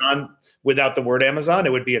Amazon without the word Amazon.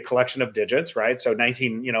 It would be a collection of digits, right? So in the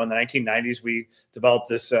 1990s, we developed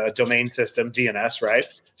this domain system, DNS, right?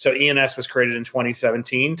 So ENS was created in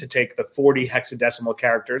 2017 to take the 40 hexadecimal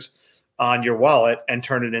characters on your wallet and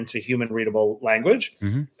turn it into human readable language.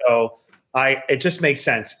 Mm-hmm. So it just makes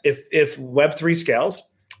sense. If Web3 scales,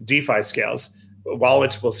 DeFi scales,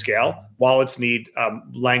 wallets will scale. Wallets need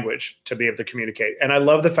language to be able to communicate. And I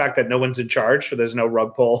love the fact that no one's in charge, so there's no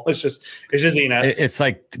rug pull. It's just ENS. It's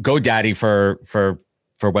like GoDaddy for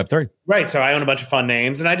Web3. Right. So I own a bunch of fun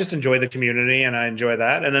names, and I just enjoy the community, and I enjoy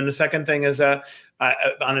that. And then the second thing is on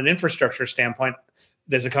an infrastructure standpoint,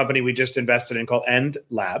 there's a company we just invested in called End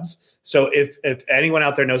Labs. So if anyone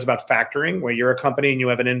out there knows about factoring, where you're a company and you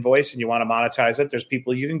have an invoice and you want to monetize it, there's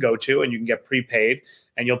people you can go to and you can get prepaid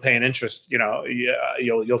and you'll pay an interest.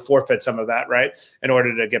 You'll forfeit some of that, right, in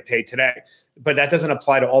order to get paid today. But that doesn't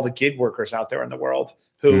apply to all the gig workers out there in the world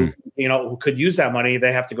who could use that money.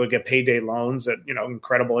 They have to go get payday loans at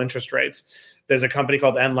incredible interest rates. There's a company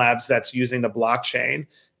called End Labs that's using the blockchain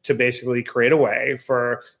to basically create a way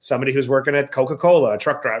for somebody who's working at Coca-Cola, a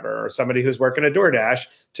truck driver, or somebody who's working at DoorDash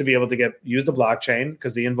to be able to use the blockchain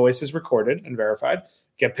because the invoice is recorded and verified,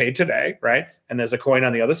 get paid today, right? And there's a coin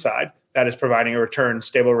on the other side that is providing a return,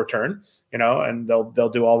 stable return, and they'll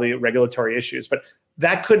do all the regulatory issues. But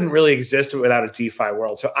that couldn't really exist without a DeFi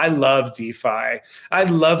world. So I love DeFi. I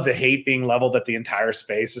love the hate being leveled at the entire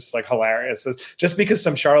space. It's like hilarious. It's just because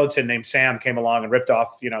some charlatan named Sam came along and ripped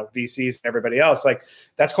off, VCs and everybody else, like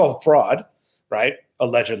that's called fraud, right?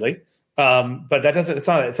 Allegedly. But that doesn't, it's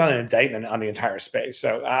not an indictment on the entire space.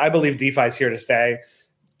 So I believe DeFi is here to stay.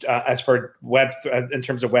 As for in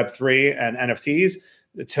terms of Web3 and NFTs,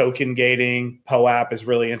 the token gating, POAP is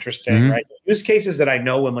really interesting, right? The use cases that I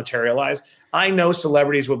know will materialize. I know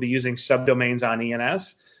celebrities will be using subdomains on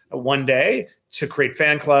ENS one day to create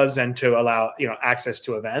fan clubs and to allow, access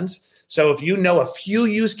to events. So if you know a few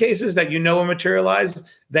use cases that will materialize,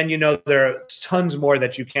 then there are tons more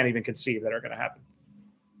that you can't even conceive that are going to happen.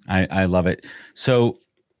 I love it. So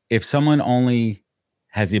if someone only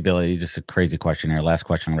has the ability, just a crazy question here, last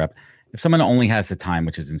question, Rep. If someone only has the time,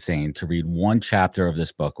 which is insane, to read one chapter of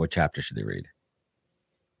this book, what chapter should they read?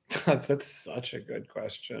 That's such a good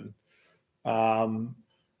question. Because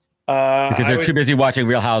they're too busy watching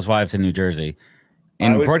Real Housewives in New Jersey.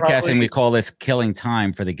 In broadcasting, we call this killing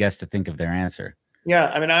time for the guest to think of their answer.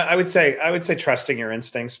 Yeah, I mean, I would say trusting your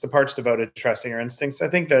instincts. The part's devoted to trusting your instincts. I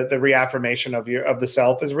think the reaffirmation of the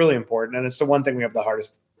self is really important, and it's the one thing we have the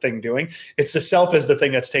hardest thing doing. It's the self is the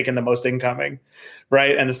thing that's taken the most incoming,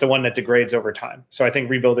 right? And it's the one that degrades over time. So I think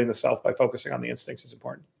rebuilding the self by focusing on the instincts is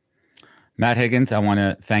important. Matt Higgins, I want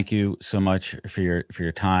to thank you so much for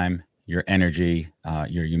your time, your energy,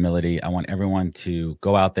 your humility. I want everyone to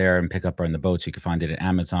go out there and pick up Burn the Boats. You can find it at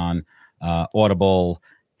Amazon, Audible,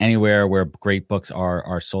 anywhere where great books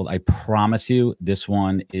are sold. I promise you this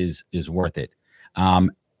one is worth it.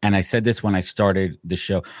 And I said this when I started the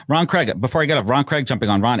show. Ron Craig, before I get off, Ron Craig jumping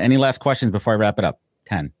on. Ron, any last questions before I wrap it up?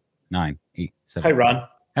 10, 9, 8, 7. Hi, Ron.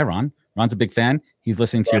 Hi, Ron. Ron's a big fan. He's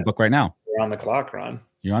listening to your book right now. You're on the clock, Ron.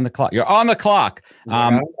 You're on the clock. You're on the clock. I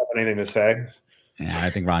don't have anything to say. Yeah, I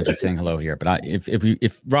think Ron's just saying hello here. But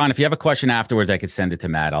if Ron, if you have a question afterwards, I could send it to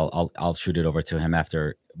Matt. I'll shoot it over to him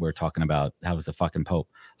after we're talking about how was the fucking Pope.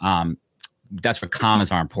 That's where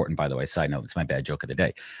commas are important, by the way. Side note, it's my bad joke of the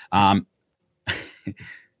day.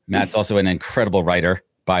 Matt's also an incredible writer,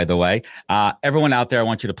 by the way. Everyone out there, I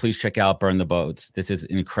want you to please check out Burn the Boats. This is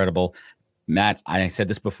incredible. Matt, I said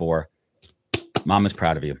this before. Mama's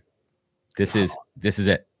proud of you. This is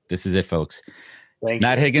it. This is it, folks. Thank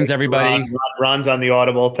Matt you. Higgins, everybody. Ron's on the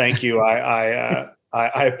Audible. Thank you. I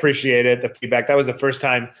appreciate it. The feedback. That was the first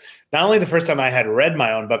time, not only the first time I had read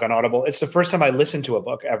my own book on Audible, it's the first time I listened to a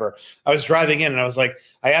book ever. I was driving in and I was like,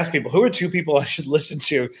 I asked people, who are 2 people I should listen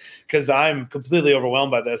to? Because I'm completely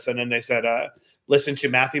overwhelmed by this. And then they said, listen to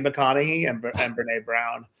Matthew McConaughey and Brene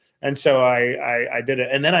Brown. And so I did it.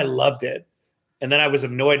 And then I loved it. And then I was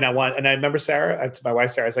annoyed and I remember Sarah, my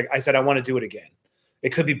wife, Sarah, I said, I want to do it again.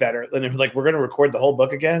 It could be better. And they're like, we're going to record the whole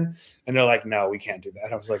book again. And they're like, no, we can't do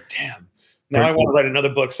that. I was like, damn. Now I want to write another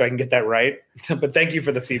book so I can get that right. But thank you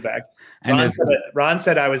for the feedback. Ron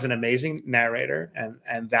said I was an amazing narrator,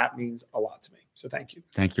 and that means a lot to me. So thank you.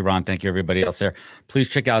 Thank you, Ron. Thank you, everybody else there. Please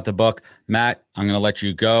check out the book. Matt, I'm going to let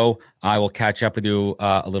you go. I will catch up with you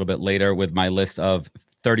a little bit later with my list of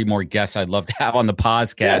 30 more guests I'd love to have on the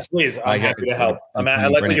podcast. Yes, please. I'm happy to help. I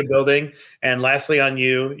like what you're building. And lastly, on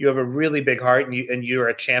you have a really big heart, and you are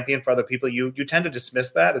a champion for other people. You tend to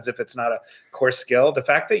dismiss that as if it's not a core skill. The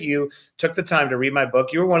fact that you took the time to read my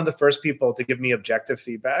book, you were one of the first people to give me objective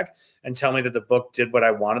feedback and tell me that the book did what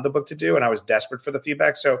I wanted the book to do, and I was desperate for the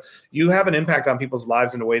feedback. So you have an impact on people's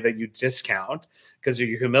lives in a way that you discount because of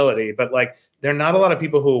your humility. But like, there are not a lot of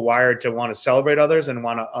people who are wired to want to celebrate others and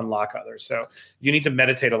want to unlock others. So you need to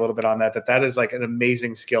meditate a little bit on that is like an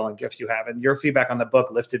amazing skill and gift you have. And your feedback on the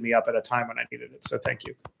book lifted me up at a time when I needed it. So thank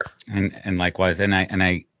you. And likewise. And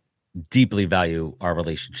I deeply value our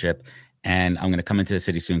relationship. And I'm going to come into the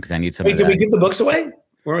city soon because I need some. Wait, did we give the books away?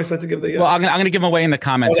 Weren't we supposed to give the? Well, I'm going to give them away in the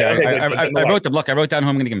comments. Okay, I wrote them. Look, I wrote down who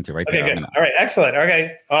I'm going to give them to right there. Good. All right. Excellent.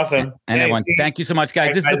 Okay. Awesome. And everyone, thank you so much,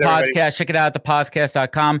 guys. This is the podcast. Everybody. Check it out at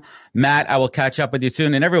thepodcast.com. Matt, I will catch up with you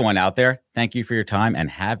soon. And everyone out there, thank you for your time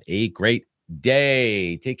and have a great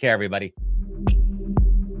day. Take care, everybody.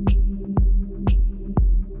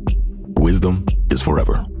 Wisdom is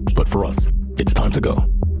forever, but for us, it's time to go.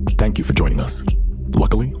 Thank you for joining us.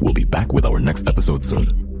 Luckily, we'll be back with our next episode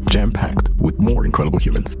soon, jam-packed with more incredible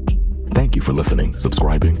humans. Thank you for listening,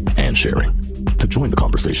 subscribing, and sharing. To join the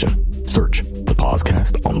conversation, search the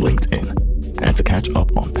podcast on LinkedIn. And to catch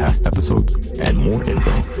up on past episodes and more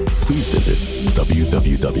info, please visit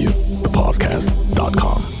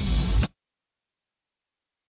www.thepodcast.com.